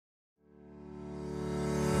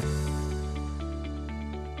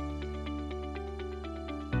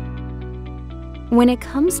When it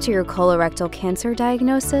comes to your colorectal cancer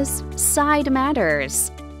diagnosis, side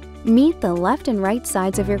matters. Meet the left and right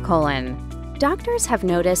sides of your colon. Doctors have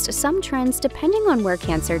noticed some trends depending on where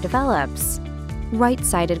cancer develops.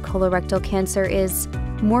 Right-sided colorectal cancer is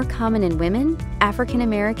more common in women, African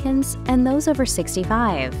Americans, and those over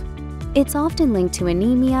 65. It's often linked to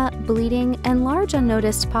anemia, bleeding, and large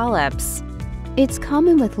unnoticed polyps. It's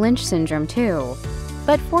common with Lynch syndrome too,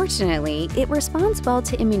 but fortunately, it responds well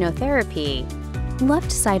to immunotherapy.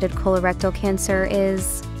 Left-sided colorectal cancer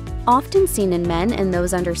is often seen in men and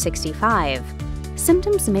those under 65.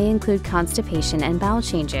 Symptoms may include constipation and bowel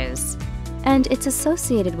changes, and it's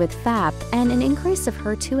associated with FAP and an increase of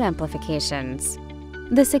HER2 amplifications.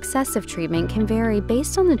 The success of treatment can vary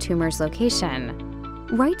based on the tumor's location.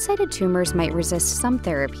 Right-sided tumors might resist some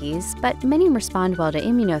therapies, but many respond well to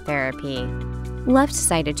immunotherapy.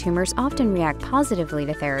 Left-sided tumors often react positively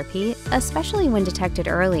to therapy, especially when detected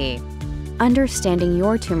early. Understanding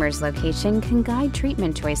your tumor's location can guide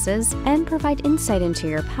treatment choices and provide insight into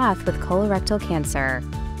your path with colorectal cancer.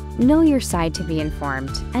 Know your side to be informed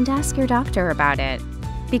and ask your doctor about it.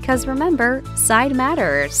 Because remember, side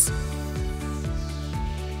matters.